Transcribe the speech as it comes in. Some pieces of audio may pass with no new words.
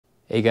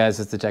Hey guys,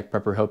 it's the Tech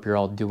Prepper. Hope you're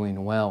all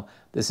doing well.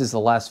 This is the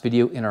last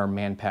video in our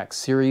Manpack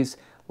series.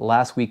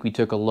 Last week we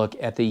took a look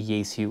at the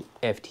Yaesu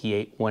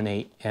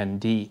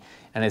FT-857D,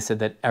 and I said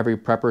that every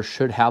prepper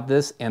should have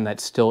this, and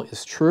that still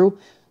is true.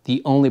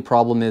 The only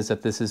problem is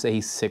that this is a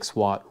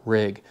 6-watt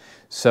rig.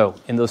 So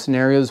in those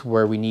scenarios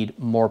where we need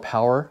more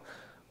power,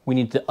 we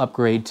need to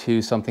upgrade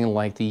to something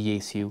like the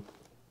Yaesu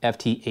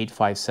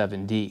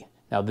FT-857D.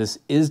 Now this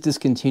is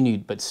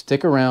discontinued, but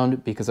stick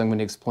around because I'm going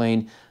to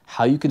explain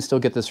how you can still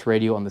get this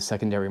radio on the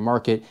secondary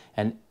market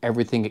and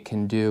everything it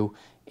can do,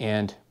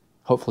 and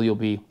hopefully you'll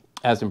be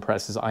as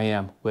impressed as I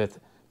am with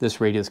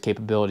this radio's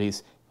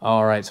capabilities.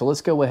 All right, so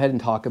let's go ahead and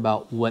talk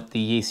about what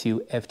the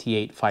Yaesu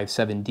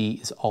FT-857D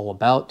is all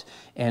about.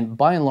 And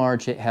by and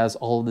large, it has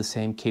all of the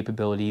same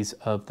capabilities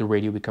of the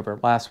radio we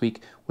covered last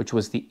week, which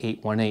was the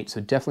 818.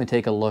 So definitely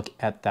take a look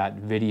at that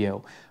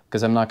video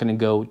because I'm not going to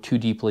go too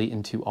deeply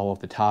into all of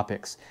the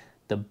topics.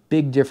 The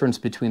big difference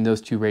between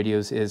those two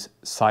radios is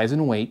size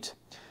and weight,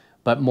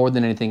 but more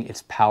than anything,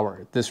 it's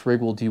power. This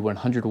rig will do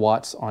 100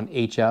 watts on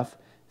HF,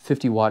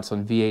 50 watts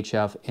on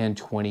VHF, and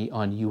 20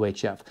 on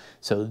UHF.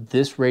 So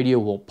this radio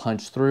will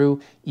punch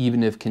through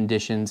even if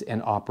conditions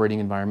and operating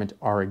environment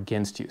are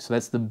against you. So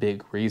that's the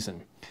big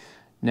reason.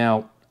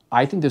 Now,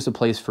 I think there's a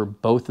place for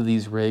both of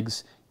these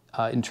rigs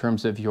in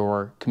terms of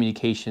your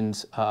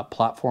communications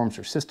platforms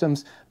or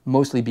systems,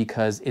 mostly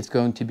because it's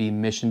going to be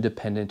mission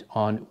dependent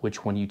on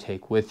which one you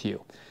take with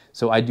you.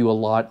 So I do a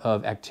lot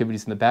of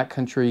activities in the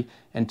backcountry,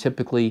 and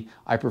typically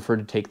I prefer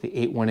to take the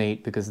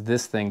 818 because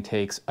this thing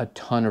takes a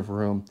ton of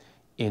room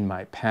in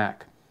my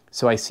pack.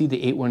 So I see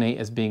the 818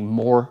 as being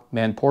more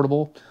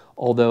man-portable,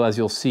 although as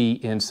you'll see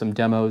in some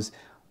demos,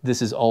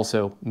 this is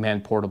also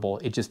man-portable.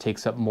 It just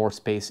takes up more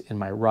space in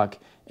my ruck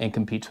and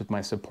competes with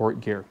my support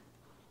gear.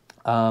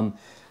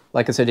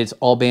 Like I said, it's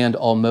all band,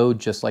 all mode,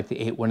 just like the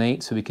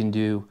 818, so we can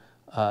do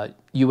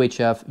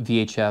UHF,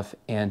 VHF,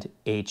 and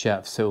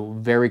HF. So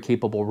very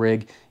capable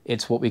rig.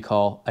 It's what we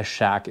call a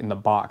shack in the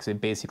box. It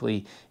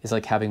basically is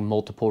like having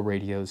multiple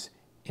radios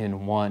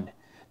in one.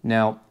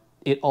 Now,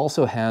 it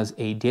also has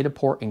a data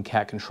port and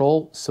cat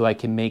control, so I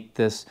can make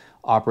this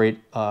operate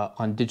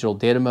on digital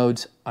data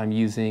modes. I'm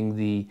using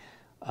the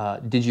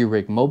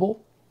DigiRig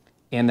Mobile,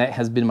 and that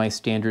has been my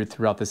standard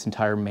throughout this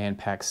entire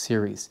Manpack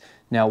series.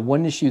 Now,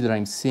 one issue that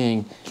I'm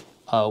seeing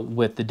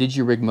with the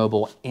DigiRig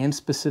Mobile, and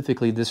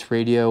specifically this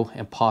radio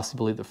and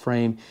possibly the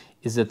frame,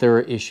 is that there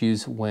are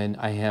issues when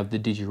I have the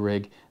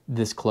DigiRig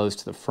this close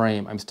to the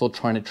frame. I'm still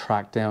trying to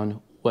track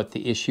down what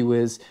the issue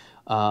is,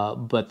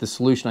 but the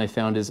solution I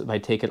found is if I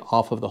take it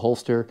off of the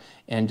holster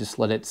and just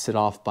let it sit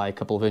off by a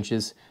couple of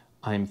inches,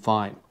 I'm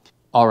fine.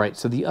 All right,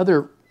 so the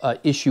other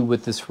issue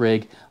with this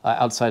rig,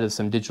 outside of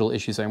some digital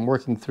issues I'm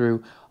working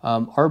through,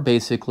 are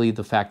basically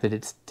the fact that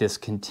it's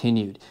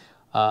discontinued.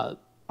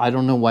 I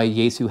don't know why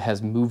Yaesu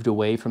has moved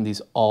away from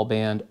these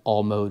all-band,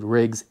 all-mode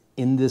rigs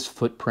in this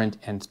footprint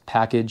and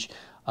package.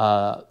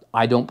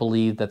 I don't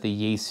believe that the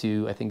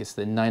Yaesu, I think it's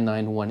the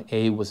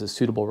 991A, was a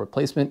suitable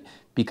replacement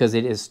because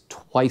it is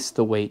twice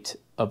the weight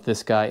of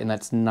this guy, and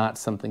that's not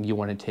something you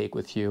want to take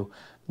with you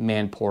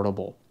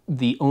man-portable.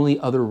 The only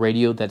other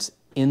radio that's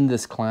in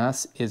this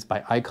class is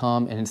by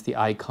ICOM, and it's the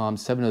ICOM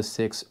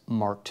 706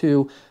 Mark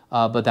II,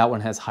 but that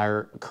one has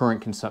higher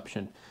current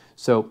consumption.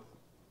 So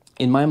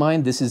in my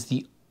mind, this is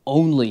the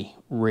only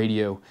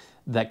radio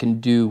that can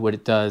do what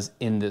it does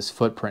in this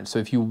footprint. So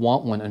if you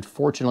want one,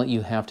 unfortunately,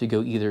 you have to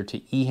go either to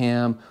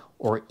eHam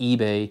or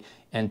eBay,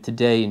 and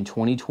today in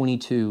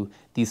 2022,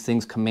 these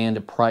things command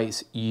a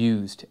price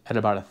used at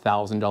about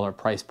 $1,000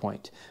 price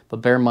point. But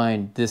bear in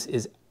mind, this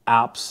is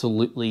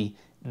absolutely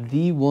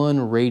the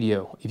one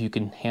radio, if you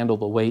can handle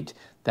the weight,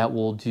 that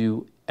will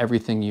do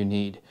everything you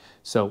need.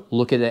 So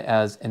look at it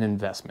as an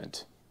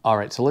investment. All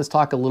right, so let's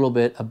talk a little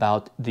bit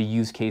about the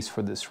use case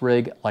for this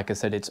rig. Like I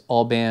said, it's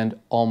all band,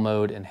 all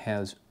mode, and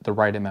has the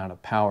right amount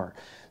of power.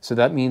 So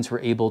that means we're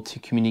able to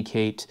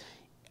communicate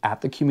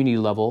at the community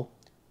level,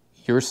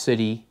 your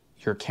city,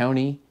 your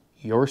county,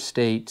 your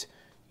state,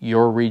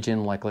 your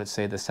region, like let's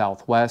say the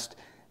Southwest,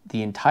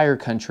 the entire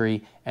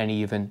country, and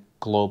even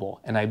global.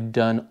 And I've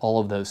done all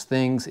of those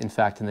things. In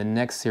fact, in the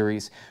next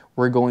series,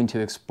 we're going to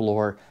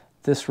explore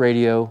this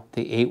radio,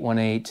 the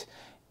 818,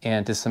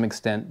 and to some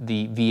extent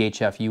the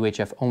VHF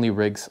UHF only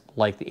rigs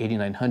like the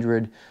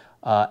 8900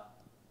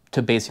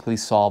 to basically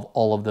solve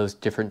all of those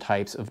different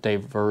types of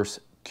diverse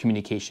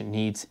communication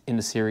needs in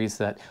a series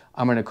that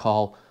I'm going to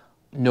call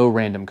No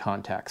Random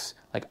Contacts.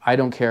 Like, I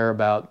don't care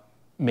about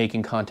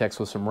making contacts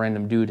with some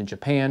random dude in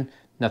Japan,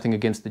 nothing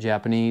against the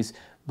Japanese,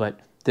 but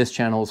this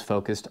channel is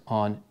focused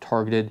on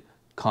targeted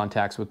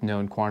contacts with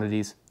known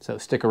quantities, so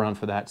stick around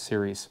for that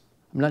series.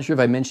 I'm not sure if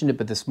I mentioned it,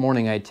 but this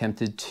morning I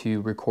attempted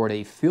to record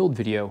a field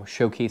video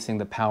showcasing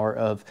the power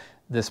of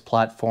this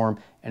platform,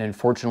 and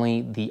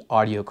unfortunately the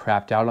audio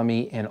crapped out on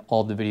me and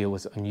all the video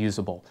was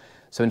unusable.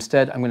 So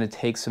instead I'm going to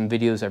take some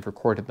videos I've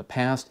recorded in the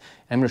past,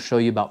 and I'm going to show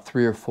you about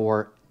 3 or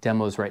 4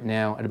 demos right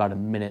now at about a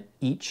minute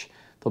each.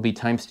 There'll be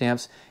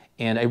timestamps,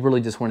 and I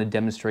really just want to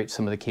demonstrate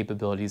some of the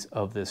capabilities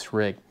of this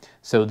rig.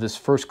 So this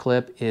first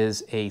clip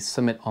is a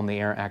Summit on the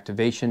Air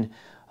activation.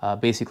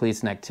 Basically,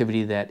 it's an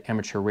activity that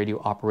amateur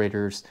radio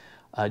operators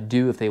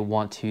do if they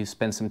want to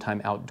spend some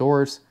time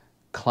outdoors,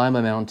 climb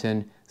a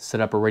mountain, set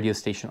up a radio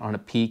station on a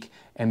peak,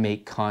 and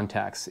make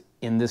contacts.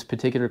 In this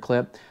particular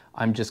clip,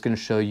 I'm just going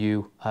to show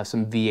you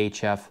some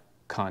VHF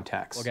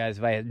contacts. Well, guys,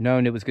 if I had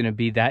known it was going to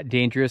be that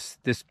dangerous,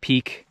 this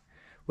peak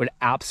would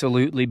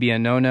absolutely be a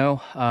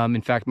no-no.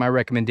 In fact, my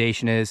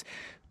recommendation is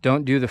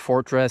don't do the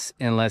Fortress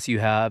unless you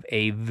have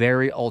a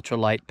very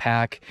ultralight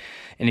pack.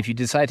 And if you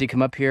decide to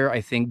come up here, I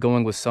think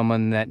going with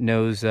someone that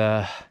knows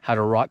how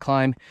to rock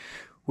climb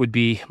would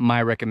be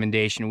my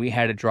recommendation. We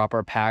had to drop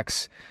our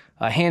packs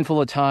a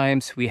handful of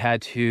times. We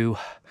had to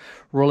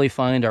really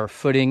find our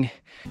footing.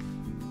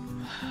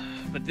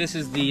 But this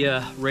is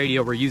the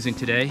radio we're using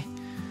today.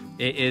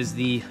 It is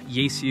the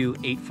Yaesu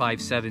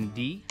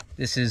FT-857D.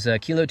 This is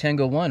Kilo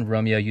Tango 1,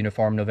 Romeo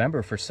Uniform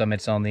November for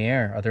Summits on the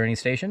Air. Are there any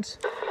stations?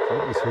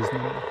 What was his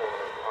name?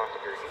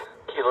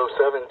 Kilo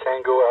 7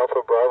 Tango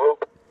Alpha Bravo.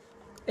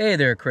 Hey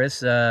there,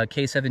 Chris.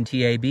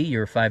 K7TAB,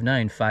 you're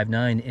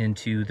 5959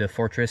 into the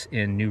Fortress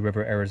in New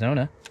River,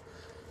 Arizona.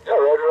 Yeah,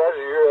 Roger.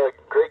 You're a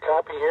great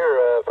copy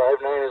here.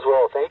 59 as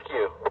well. Thank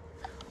you.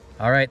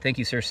 All right, thank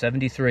you, sir.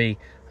 73.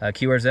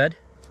 QRZ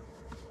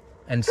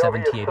and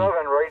 7TAB.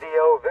 W7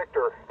 Radio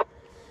Victor.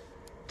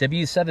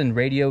 W7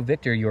 Radio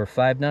Victor, you're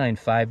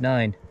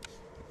 5959.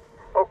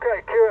 Okay,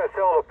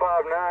 QSL to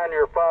 59,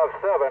 you're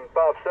 57.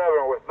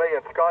 57 with me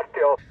in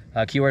Scottsdale.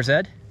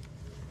 QRZ?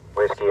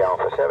 Whiskey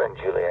Alpha 7,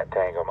 Juliet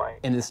Tango Mike.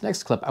 In this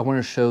next clip, I want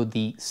to show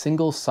the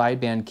single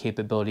sideband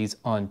capabilities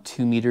on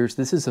 2 meters.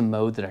 This is a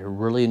mode that I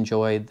really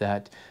enjoy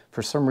that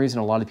for some reason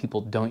a lot of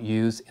people don't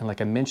use. And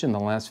like I mentioned in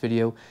the last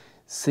video,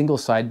 single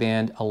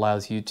sideband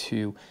allows you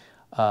to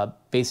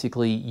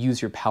basically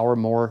use your power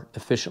more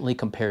efficiently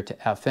compared to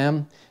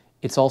FM.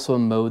 It's also a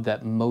mode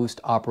that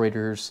most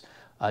operators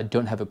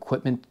don't have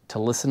equipment to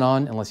listen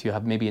on unless you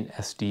have maybe an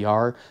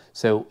SDR.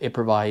 So it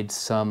provides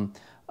some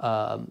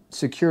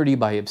security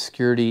by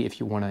obscurity, if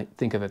you want to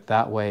think of it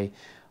that way.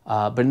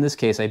 But in this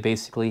case, I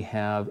basically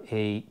have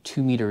a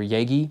 2-meter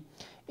Yagi,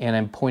 and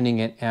I'm pointing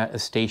it at a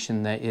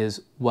station that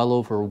is well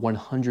over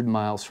 100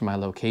 miles from my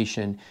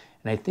location.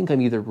 And I think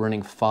I'm either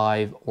running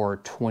 5 or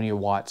 20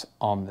 watts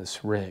on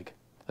this rig.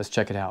 Let's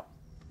check it out.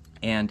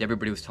 And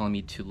everybody was telling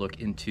me to look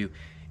into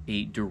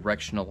a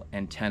directional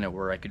antenna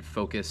where I could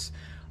focus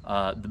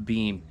the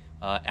beam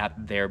at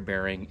their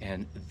bearing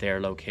and their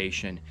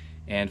location.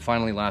 And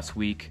finally last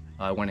week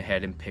I went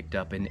ahead and picked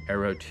up an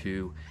Aero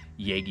 2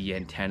 Yagi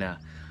antenna.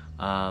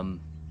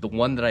 The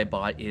one that I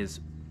bought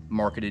is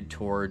marketed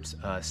towards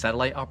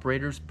satellite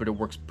operators, but it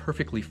works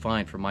perfectly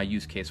fine for my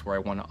use case where I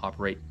want to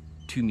operate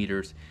 2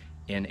 meters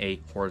in a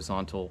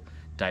horizontal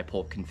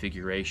dipole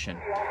configuration.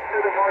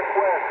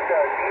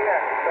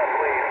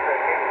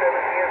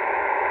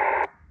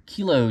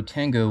 Kilo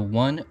Tango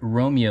 1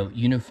 Romeo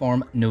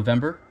Uniform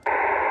November. Okay,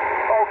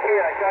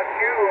 I got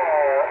you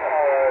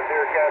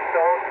there,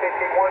 Gaston.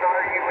 Taking 1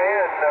 RUN,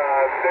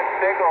 good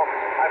signal.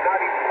 I'm not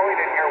even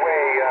pointed your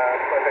way,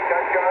 but I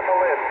got you on the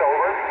list,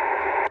 over.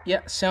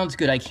 Yeah, sounds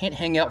good. I can't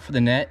hang out for the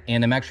net,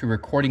 and I'm actually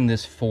recording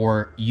this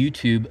for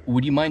YouTube.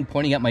 Would you mind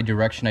pointing out my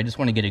direction? I just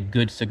want to get a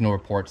good signal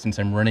report since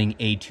I'm running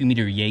a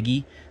 2-meter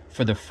Yagi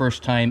for the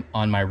first time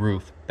on my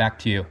roof. Back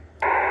to you.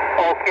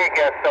 Okay,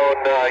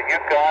 Gaston, you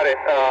got it.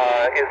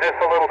 Is this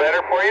a little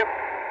better for you?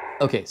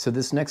 Okay, so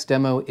this next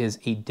demo is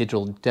a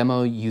digital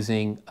demo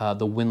using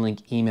the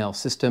Winlink email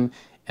system.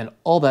 And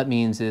all that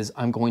means is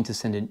I'm going to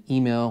send an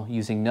email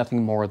using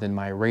nothing more than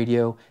my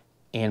radio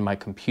and my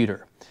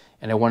computer.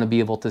 And I want to be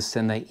able to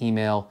send that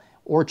email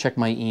or check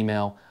my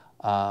email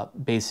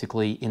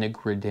basically in a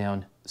grid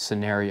down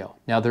scenario.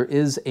 Now there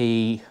is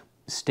a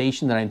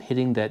station that I'm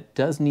hitting that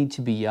does need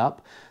to be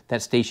up.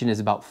 That station is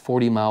about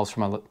 40 miles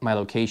from my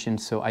location,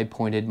 so I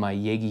pointed my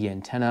Yagi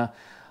antenna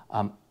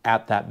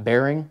at that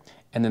bearing,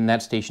 and then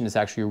that station is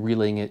actually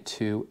relaying it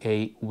to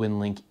a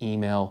Winlink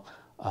email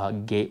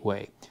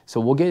gateway. So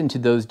we'll get into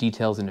those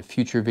details in a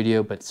future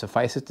video, but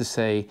suffice it to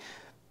say,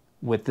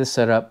 with this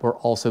setup, we're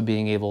also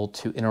being able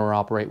to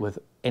interoperate with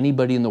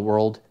anybody in the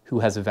world who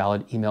has a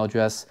valid email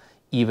address,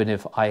 even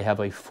if I have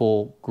a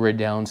full grid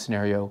down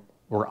scenario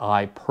where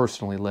I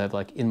personally live,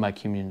 like in my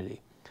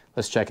community.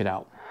 Let's check it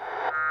out.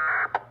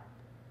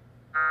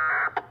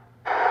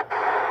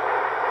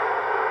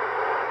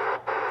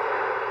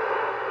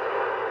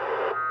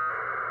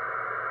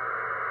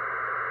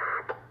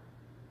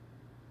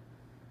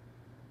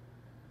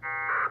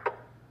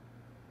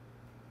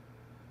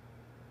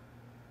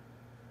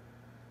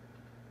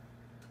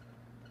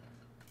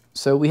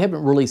 So we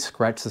haven't really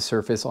scratched the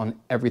surface on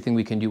everything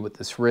we can do with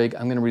this rig.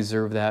 I'm going to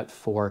reserve that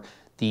for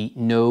the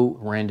no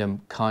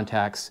random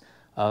contacts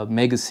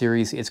mega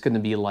series. It's going to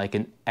be like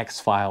an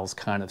X-Files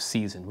kind of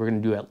season. We're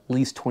going to do at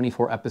least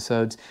 24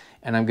 episodes,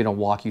 and I'm going to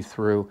walk you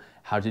through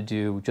how to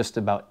do just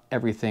about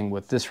everything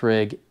with this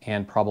rig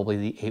and probably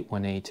the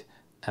 818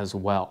 as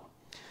well.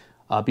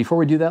 Before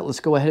we do that, let's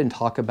go ahead and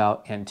talk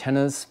about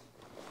antennas.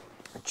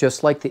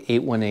 Just like the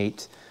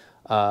 818,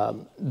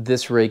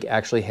 this rig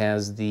actually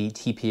has the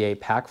TPA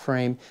pack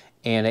frame,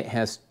 and it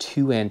has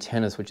two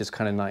antennas, which is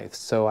kind of nice.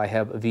 So I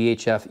have a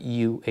VHF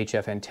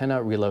UHF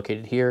antenna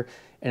relocated here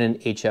and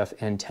an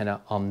HF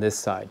antenna on this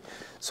side.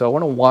 So I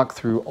want to walk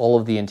through all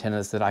of the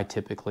antennas that I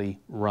typically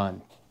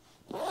run.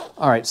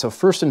 All right, so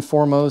first and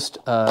foremost,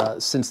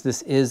 since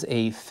this is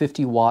a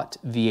 50 watt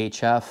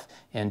VHF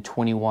and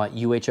 20 watt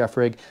UHF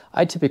rig,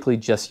 I typically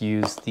just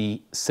use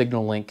the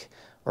signal link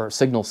or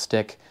signal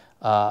stick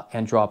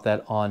and drop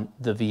that on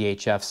the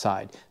VHF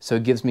side. So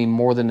it gives me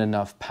more than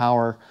enough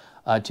power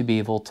to be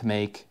able to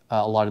make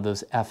a lot of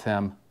those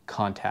FM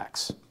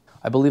contacts.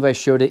 I believe I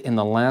showed it in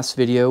the last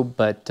video,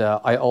 but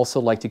I also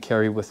like to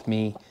carry with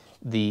me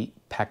the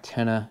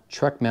Pactena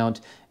truck mount,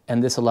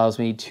 and this allows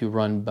me to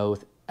run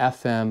both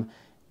FM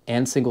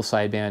and single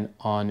sideband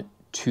on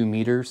 2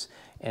 meters.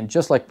 And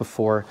just like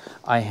before,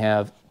 I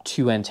have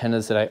two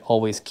antennas that I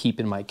always keep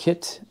in my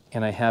kit,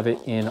 and I have it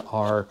in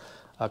our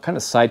kind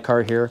of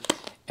sidecar here,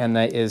 and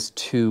that is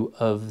two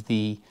of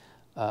the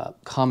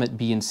Comet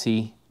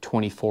B&C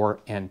 24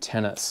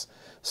 antennas.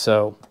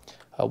 So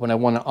when I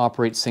want to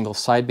operate single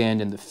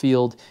sideband in the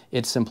field,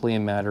 it's simply a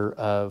matter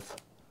of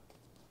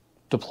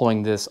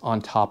deploying this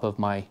on top of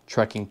my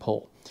trekking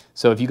pole.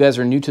 So if you guys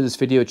are new to this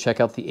video, check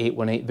out the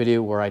 818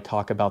 video where I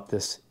talk about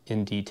this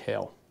in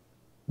detail.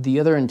 The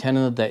other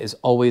antenna that is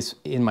always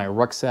in my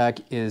rucksack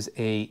is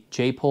a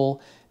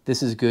DIPOLE.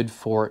 This is good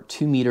for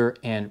 2 meter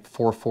and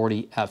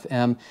 440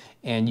 FM,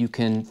 and you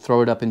can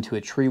throw it up into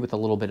a tree with a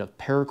little bit of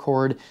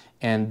paracord,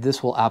 and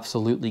this will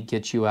absolutely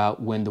get you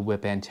out when the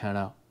whip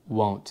antenna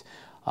won't.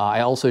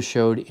 I also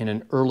showed in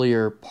an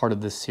earlier part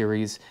of this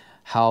series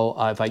how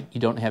if you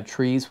don't have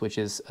trees, which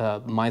is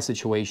my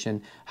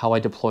situation, how I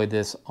deploy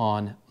this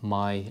on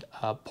my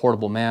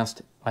portable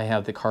mast. I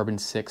have the carbon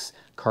 6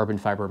 carbon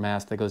fiber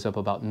mast that goes up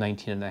about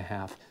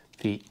 19.5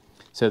 feet.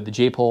 So the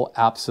DIPOLE,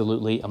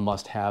 absolutely a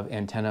must-have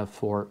antenna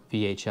for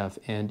VHF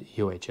and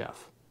UHF.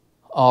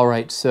 All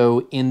right,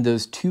 so in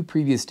those two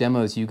previous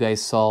demos, you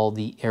guys saw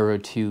the Aero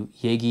 2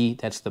 Yagi,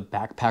 that's the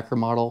backpacker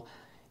model.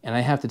 And I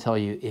have to tell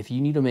you, if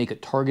you need to make a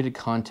targeted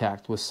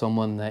contact with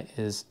someone that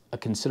is a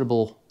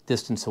considerable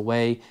distance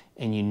away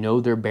and you know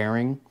their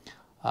bearing,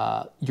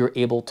 you're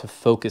able to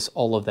focus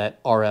all of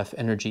that RF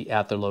energy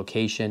at their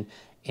location.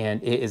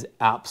 And it is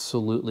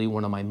absolutely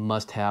one of my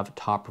must-have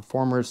top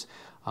performers.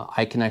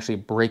 I can actually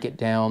break it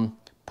down,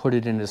 put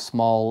it in a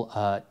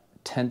small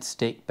tent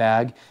stake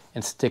bag,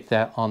 and stick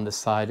that on the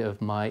side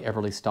of my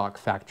Everly stock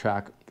Fact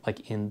Track,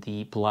 like in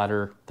the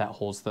bladder that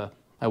holds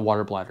my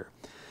water bladder.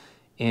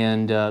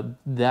 And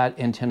that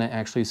antenna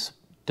actually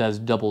does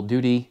double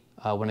duty.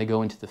 When I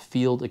go into the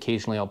field,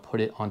 occasionally I'll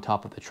put it on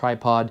top of a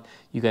tripod.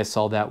 You guys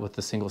saw that with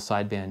the single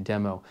sideband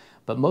demo.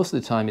 But most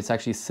of the time it's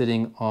actually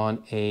sitting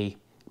on a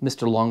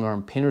Mr.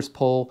 Longarm painter's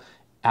pole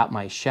at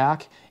my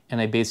shack,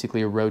 and I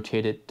basically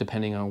rotate it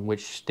depending on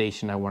which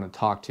station I want to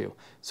talk to.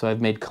 So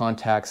I've made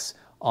contacts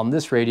on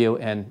this radio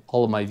and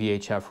all of my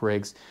VHF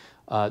rigs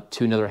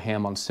to another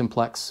ham on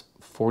Simplex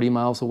 40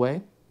 miles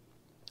away.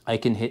 I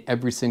can hit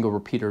every single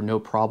repeater no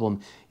problem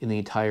in the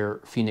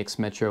entire Phoenix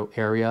metro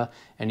area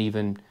and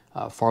even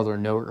farther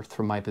north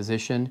from my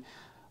position.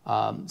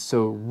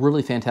 So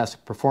really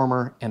fantastic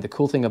performer, and the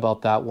cool thing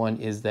about that one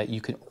is that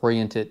you can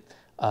orient it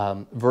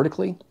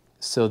vertically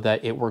so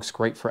that it works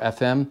great for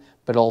FM,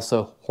 but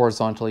also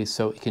horizontally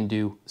so it can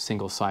do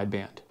single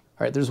sideband.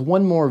 All right, there's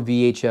one more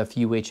VHF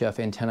UHF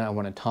antenna I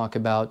want to talk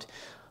about.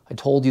 I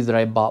told you that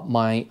I bought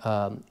my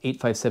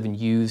 857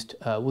 used,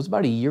 was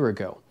about a year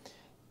ago.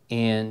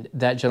 And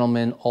that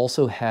gentleman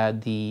also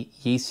had the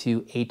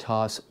Yaesu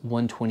ATOS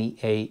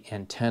 120A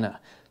antenna.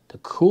 The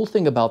cool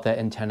thing about that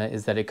antenna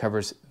is that it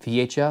covers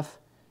VHF,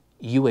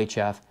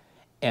 UHF,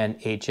 and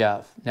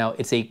HF. Now,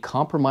 it's a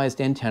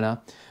compromised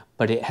antenna,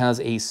 but it has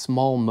a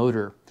small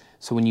motor.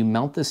 So when you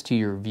mount this to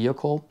your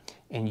vehicle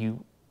and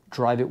you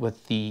drive it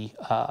with the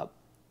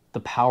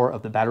power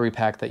of the battery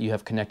pack that you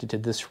have connected to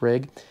this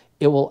rig,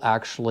 it will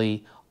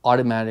actually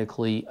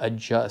automatically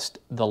adjust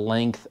the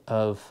length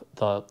of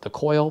the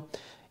coil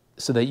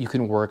so that you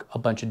can work a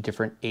bunch of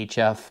different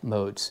HF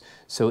modes.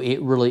 So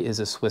it really is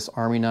a Swiss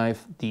Army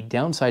knife. The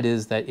downside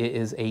is that it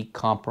is a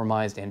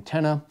compromised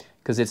antenna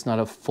because it's not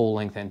a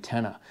full-length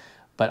antenna.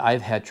 But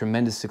I've had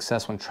tremendous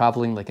success when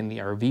traveling, like in the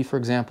RV, for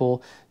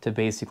example, to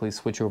basically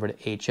switch over to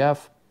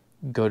HF,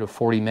 go to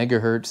 40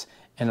 megahertz,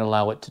 and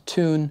allow it to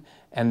tune,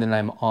 and then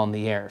I'm on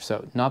the air.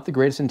 So not the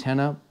greatest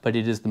antenna, but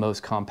it is the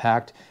most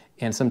compact,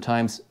 and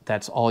sometimes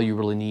that's all you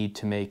really need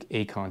to make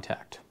a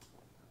contact.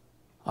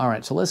 All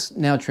right, so let's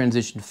now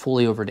transition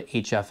fully over to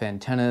HF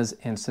antennas,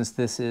 and since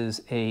this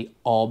is a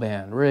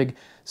all-band rig,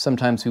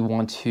 sometimes we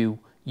want to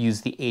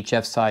use the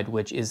HF side,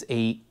 which is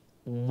a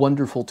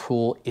wonderful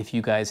tool if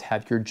you guys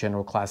have your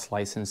general class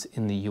license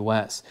in the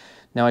US.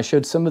 Now, I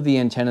showed some of the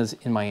antennas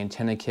in my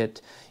antenna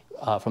kit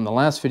from the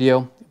last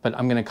video, but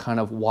I'm going to kind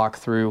of walk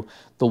through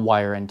the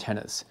wire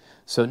antennas.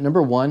 So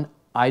number one,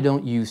 I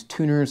don't use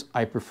tuners.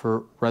 I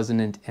prefer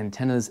resonant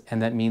antennas,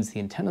 and that means the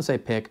antennas I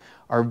pick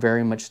are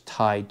very much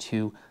tied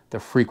to the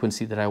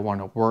frequency that I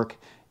want to work.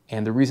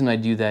 And the reason I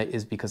do that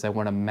is because I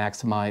want to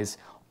maximize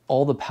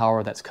all the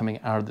power that's coming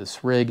out of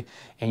this rig,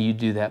 and you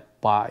do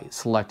that by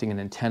selecting an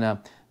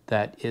antenna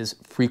that is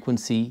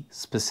frequency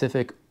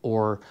specific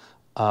or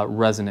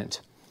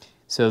resonant.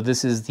 So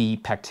this is the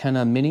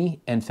Pactenna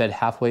Mini and fed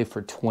halfway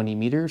for 20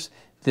 meters.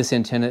 This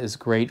antenna is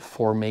great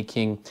for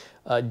making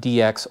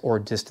DX or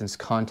distance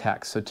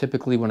contacts. So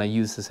typically when I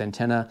use this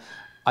antenna,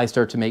 I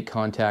start to make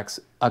contacts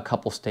a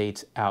couple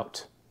states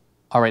out.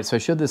 All right, so I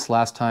showed this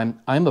last time.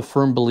 I'm a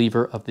firm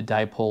believer of the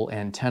dipole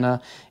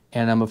antenna,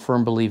 and I'm a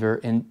firm believer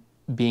in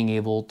being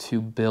able to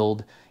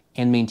build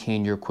and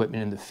maintain your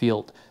equipment in the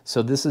field.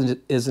 So this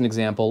is an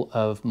example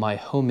of my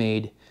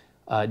homemade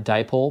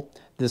dipole.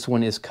 This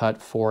one is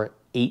cut for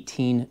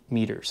 18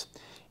 meters.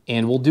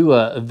 And we'll do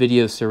a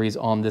video series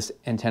on this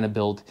antenna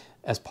build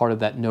as part of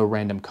that no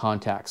random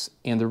contacts.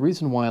 And the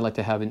reason why I like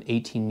to have an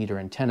 18-meter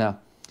antenna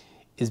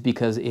is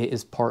because it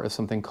is part of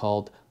something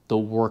called the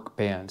work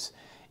bands.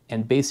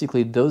 And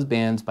basically those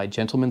bands, by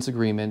gentleman's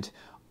agreement,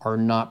 are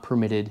not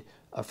permitted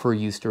for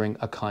use during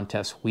a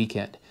contest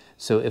weekend.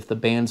 So if the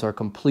bands are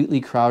completely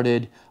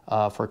crowded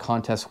for a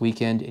contest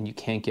weekend and you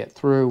can't get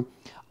through,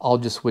 I'll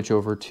just switch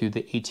over to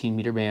the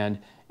 18-meter band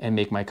and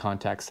make my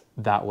contacts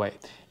that way.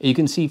 You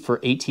can see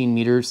for 18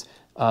 meters,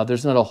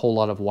 there's not a whole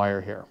lot of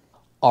wire here.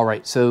 All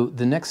right, so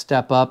the next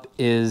step up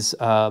is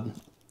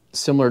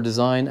similar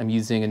design. I'm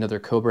using another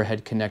Cobra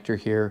head connector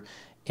here,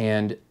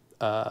 and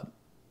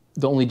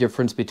the only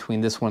difference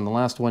between this one and the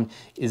last one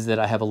is that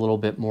I have a little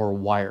bit more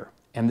wire.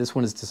 And this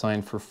one is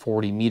designed for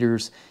 40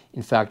 meters.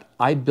 In fact,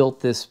 I built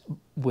this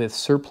with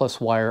surplus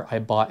wire I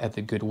bought at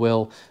the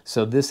Goodwill.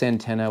 So this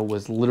antenna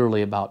was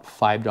literally about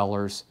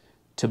 $5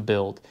 to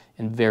build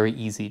and very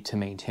easy to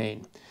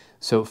maintain.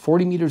 So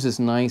 40 meters is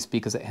nice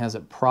because it has a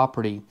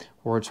property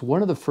where it's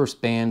one of the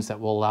first bands that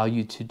will allow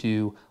you to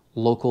do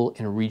local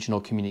and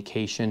regional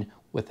communication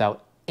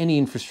without any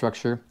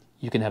infrastructure.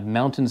 You can have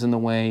mountains in the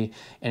way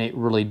and it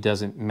really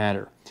doesn't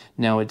matter.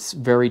 Now it's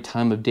very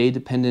time of day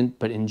dependent,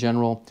 but in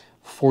general,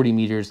 40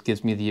 meters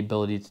gives me the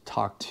ability to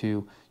talk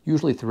to,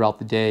 usually throughout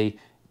the day,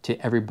 to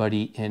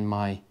everybody in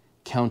my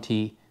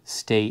county,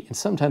 state, and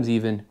sometimes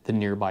even the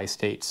nearby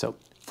state. So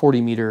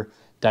 40-meter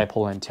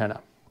dipole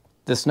antenna.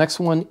 This next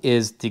one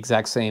is the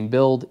exact same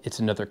build. It's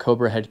another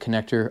Cobra head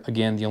connector.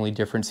 Again, the only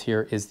difference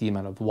here is the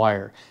amount of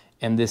wire.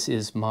 And this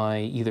is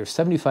my either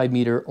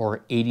 75-meter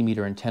or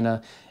 80-meter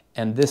antenna.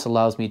 And this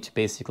allows me to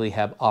basically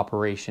have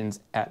operations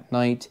at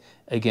night,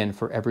 again,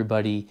 for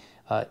everybody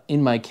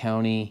in my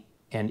county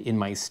and in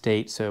my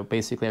state. So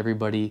basically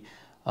everybody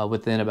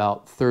within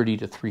about 30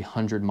 to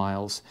 300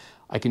 miles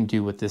I can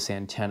do with this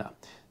antenna.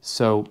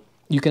 So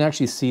you can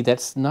actually see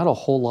that's not a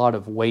whole lot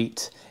of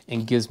weight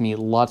and gives me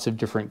lots of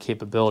different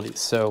capabilities.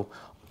 So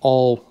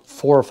all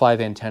 4 or 5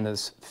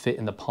 antennas fit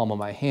in the palm of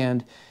my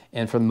hand,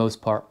 and for the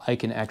most part I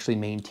can actually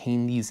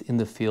maintain these in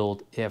the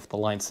field if the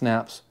line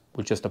snaps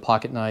with just a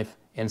pocket knife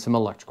and some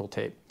electrical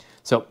tape.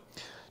 So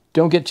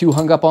don't get too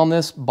hung up on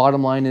this.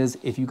 Bottom line is,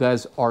 if you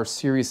guys are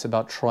serious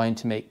about trying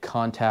to make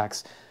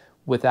contacts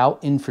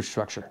without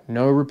infrastructure,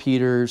 no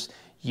repeaters,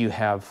 you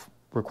have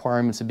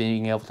requirements of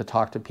being able to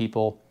talk to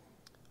people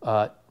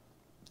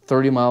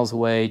 30 miles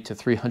away to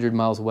 300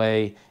 miles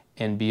away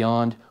and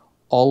beyond,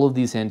 all of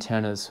these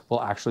antennas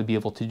will actually be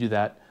able to do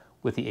that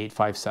with the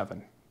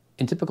 857.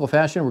 In typical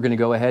fashion, we're going to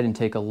go ahead and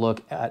take a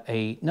look at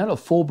not a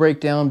full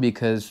breakdown,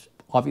 because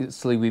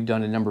obviously we've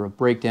done a number of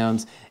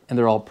breakdowns and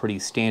they're all pretty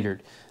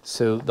standard.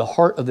 So the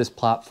heart of this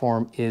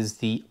platform is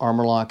the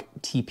armoloq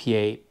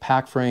TPA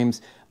pack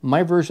frames.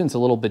 My version's a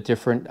little bit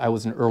different. I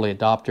was an early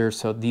adopter,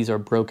 so these are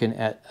broken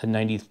at a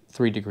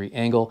 93-degree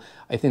angle.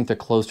 I think they're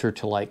closer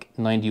to like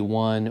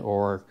 91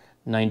 or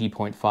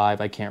 90.5,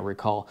 I can't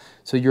recall.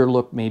 So your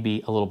look may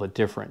be a little bit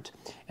different.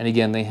 And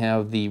again, they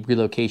have the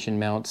relocation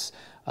mounts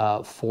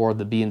for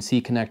the B and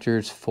C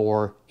connectors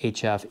for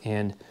HF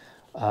and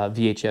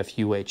VHF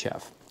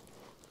UHF.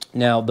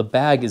 Now, the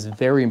bag is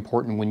very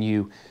important when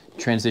you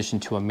transition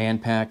to a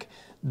Manpack.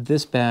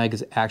 This bag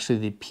is actually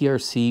the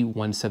PRC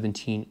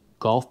 117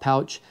 golf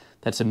pouch.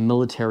 That's a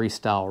military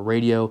style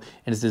radio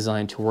and is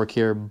designed to work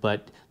here,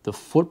 but the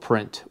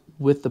footprint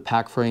with the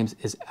pack frames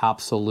is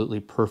absolutely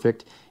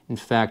perfect. In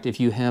fact, if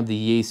you have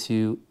the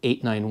Yaesu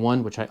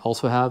 891, which I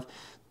also have,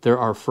 there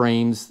are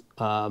frames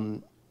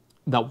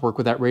that work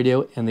with that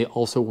radio, and they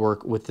also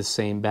work with the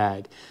same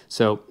bag.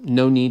 So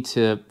no need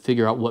to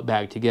figure out what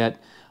bag to get.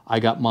 I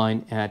got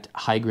mine at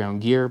High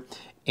Ground Gear,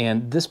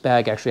 and this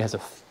bag actually has a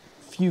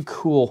few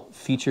cool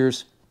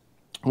features.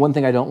 One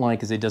thing I don't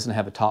like is it doesn't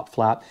have a top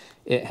flap.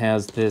 It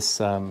has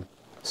this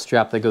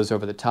strap that goes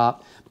over the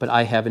top, but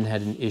I haven't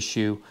had an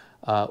issue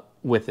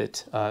with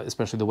it,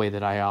 especially the way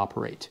that I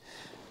operate.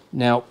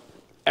 Now,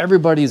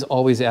 everybody's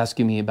always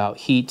asking me about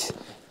heat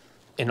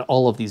in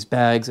all of these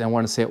bags, and I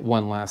want to say it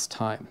one last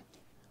time.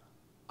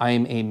 I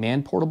am a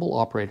man-portable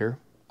operator.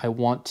 I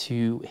want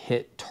to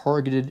hit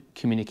targeted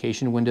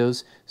communication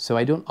windows, so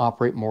I don't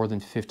operate more than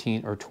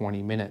 15 or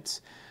 20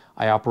 minutes.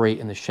 I operate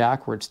in the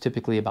shack where it's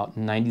typically about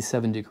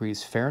 97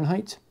 degrees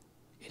Fahrenheit.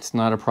 It's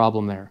not a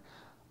problem there.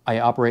 I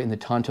operate in the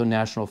Tonto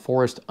National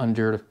Forest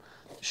under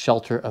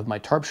shelter of my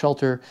tarp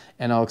shelter,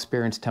 and I'll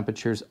experience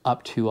temperatures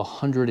up to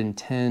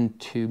 110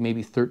 to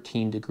maybe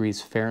 13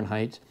 degrees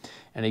Fahrenheit.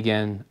 And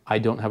again, I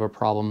don't have a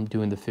problem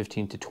doing the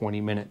 15 to 20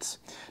 minutes.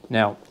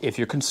 Now, if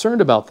you're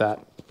concerned about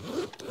that,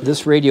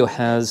 this radio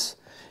has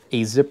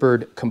a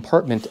zippered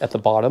compartment at the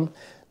bottom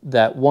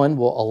that one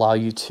will allow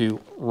you to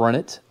run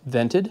it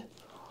vented,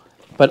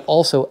 but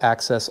also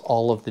access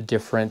all of the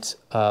different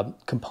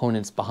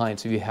components behind.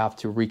 So if you have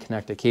to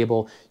reconnect a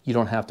cable, you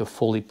don't have to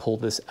fully pull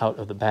this out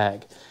of the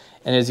bag.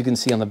 And as you can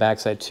see on the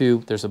backside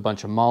too, there's a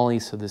bunch of MOLLE,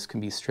 so this can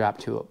be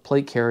strapped to a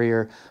plate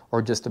carrier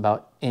or just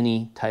about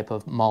any type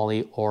of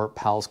MOLLE or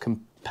PALS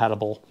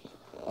compatible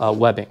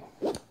webbing.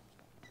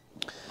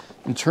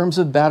 In terms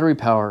of battery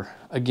power,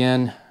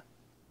 again,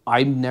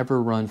 I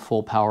never run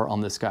full power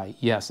on this guy.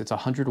 Yes, it's a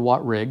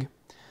 100-watt rig,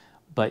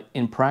 but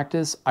in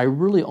practice, I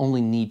really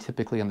only need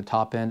typically on the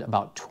top end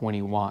about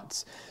 20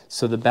 watts.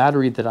 So the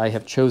battery that I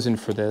have chosen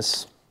for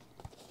this,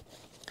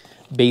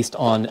 based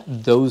on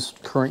those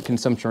current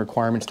consumption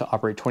requirements to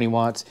operate 20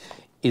 watts,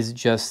 is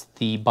just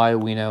the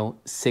BioWino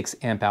 6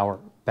 amp hour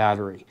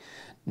battery.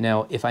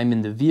 Now, if I'm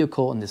in the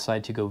vehicle and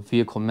decide to go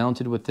vehicle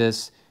mounted with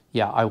this,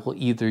 yeah, I will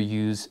either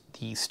use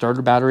the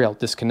starter battery, I'll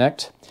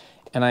disconnect,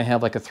 and I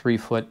have like a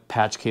 3-foot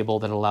patch cable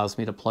that allows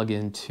me to plug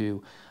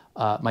into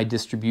my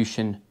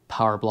distribution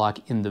power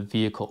block in the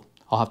vehicle.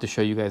 I'll have to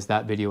show you guys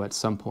that video at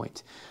some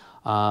point.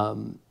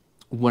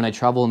 When I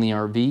travel in the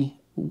RV,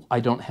 I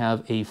don't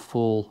have a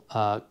full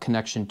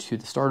connection to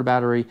the starter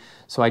battery,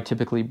 so I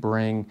typically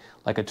bring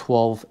like a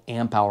 12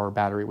 amp hour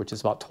battery, which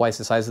is about twice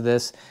the size of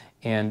this,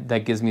 and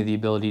that gives me the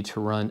ability to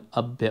run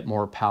a bit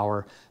more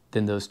power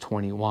than those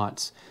 20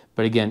 watts.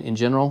 But again, in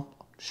general,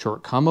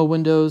 short combo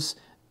windows,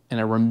 and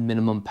I run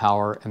minimum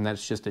power, and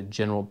that's just a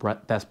general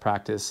best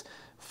practice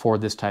for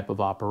this type of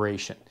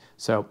operation.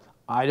 So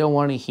I don't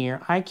want to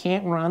hear, I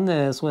can't run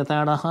this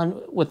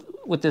without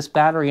with this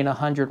battery and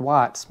 100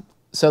 watts.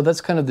 So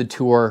that's kind of the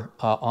tour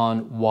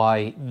on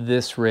why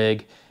this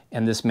rig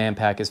and this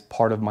Manpack is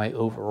part of my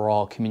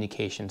overall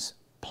communications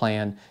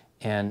plan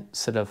and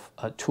set of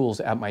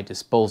tools at my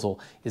disposal,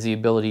 is the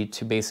ability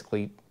to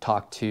basically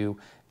talk to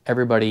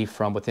everybody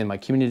from within my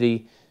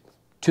community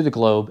to the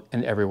globe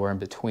and everywhere in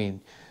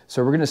between.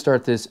 So we're going to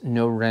start this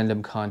No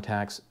Random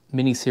Contacts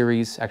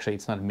mini-series. Actually,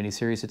 it's not a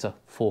mini-series, it's a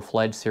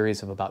full-fledged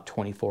series of about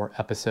 24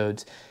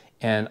 episodes.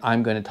 And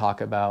I'm going to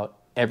talk about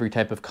every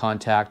type of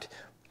contact.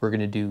 We're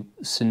going to do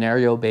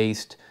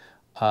scenario-based,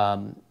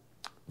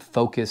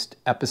 focused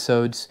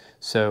episodes.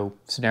 So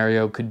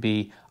scenario could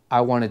be, I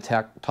want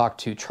to talk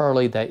to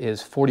Charlie that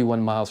is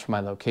 41 miles from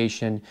my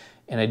location,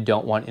 and I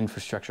don't want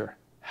infrastructure.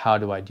 How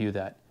do I do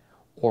that?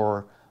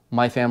 Or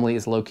my family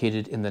is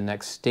located in the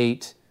next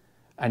state.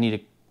 I need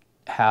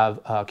to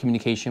have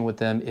communication with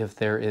them if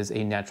there is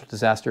a natural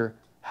disaster.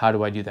 How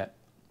do I do that?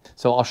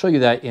 So I'll show you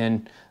that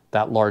in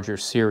that larger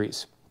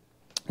series.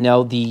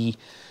 Now,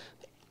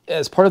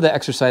 as part of the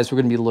exercise, we're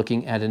going to be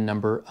looking at a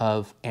number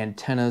of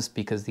antennas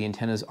because the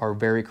antennas are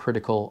very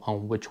critical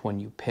on which one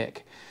you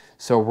pick.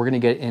 So we're going to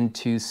get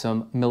into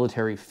some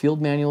military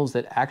field manuals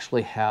that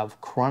actually have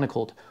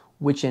chronicled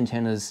which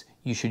antennas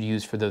you should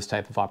use for those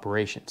type of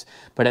operations.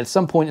 But at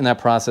some point in that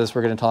process,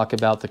 we're going to talk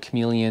about the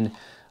Chameleon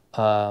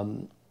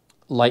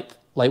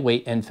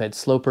lightweight end-fed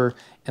sloper.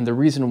 And the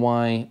reason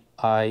why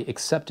I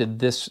accepted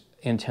this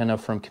antenna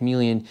from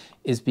Chameleon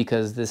is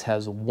because this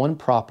has one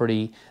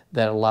property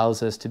that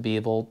allows us to be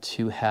able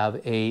to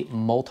have a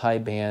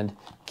multi-band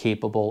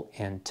capable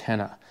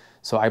antenna.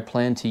 So I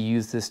plan to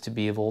use this to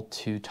be able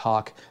to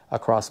talk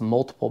across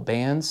multiple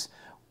bands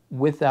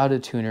without a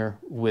tuner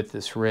with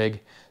this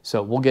rig.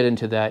 So we'll get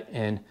into that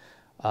in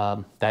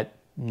that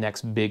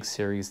next big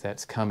series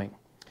that's coming.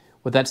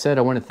 With that said,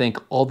 I want to thank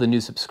all the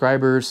new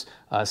subscribers.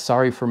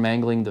 Sorry for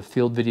mangling the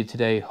field video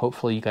today.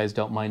 Hopefully you guys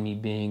don't mind me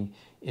being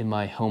in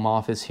my home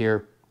office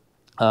here.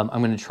 I'm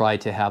going to try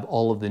to have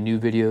all of the new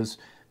videos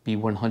be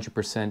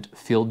 100%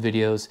 field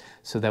videos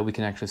so that we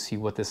can actually see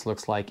what this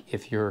looks like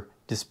if you're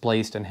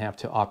displaced and have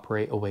to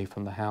operate away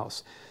from the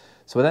house.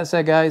 So with that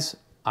said, guys,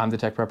 I'm the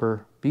Tech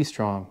Prepper. Be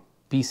strong,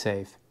 be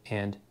safe,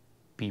 and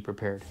be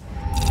prepared.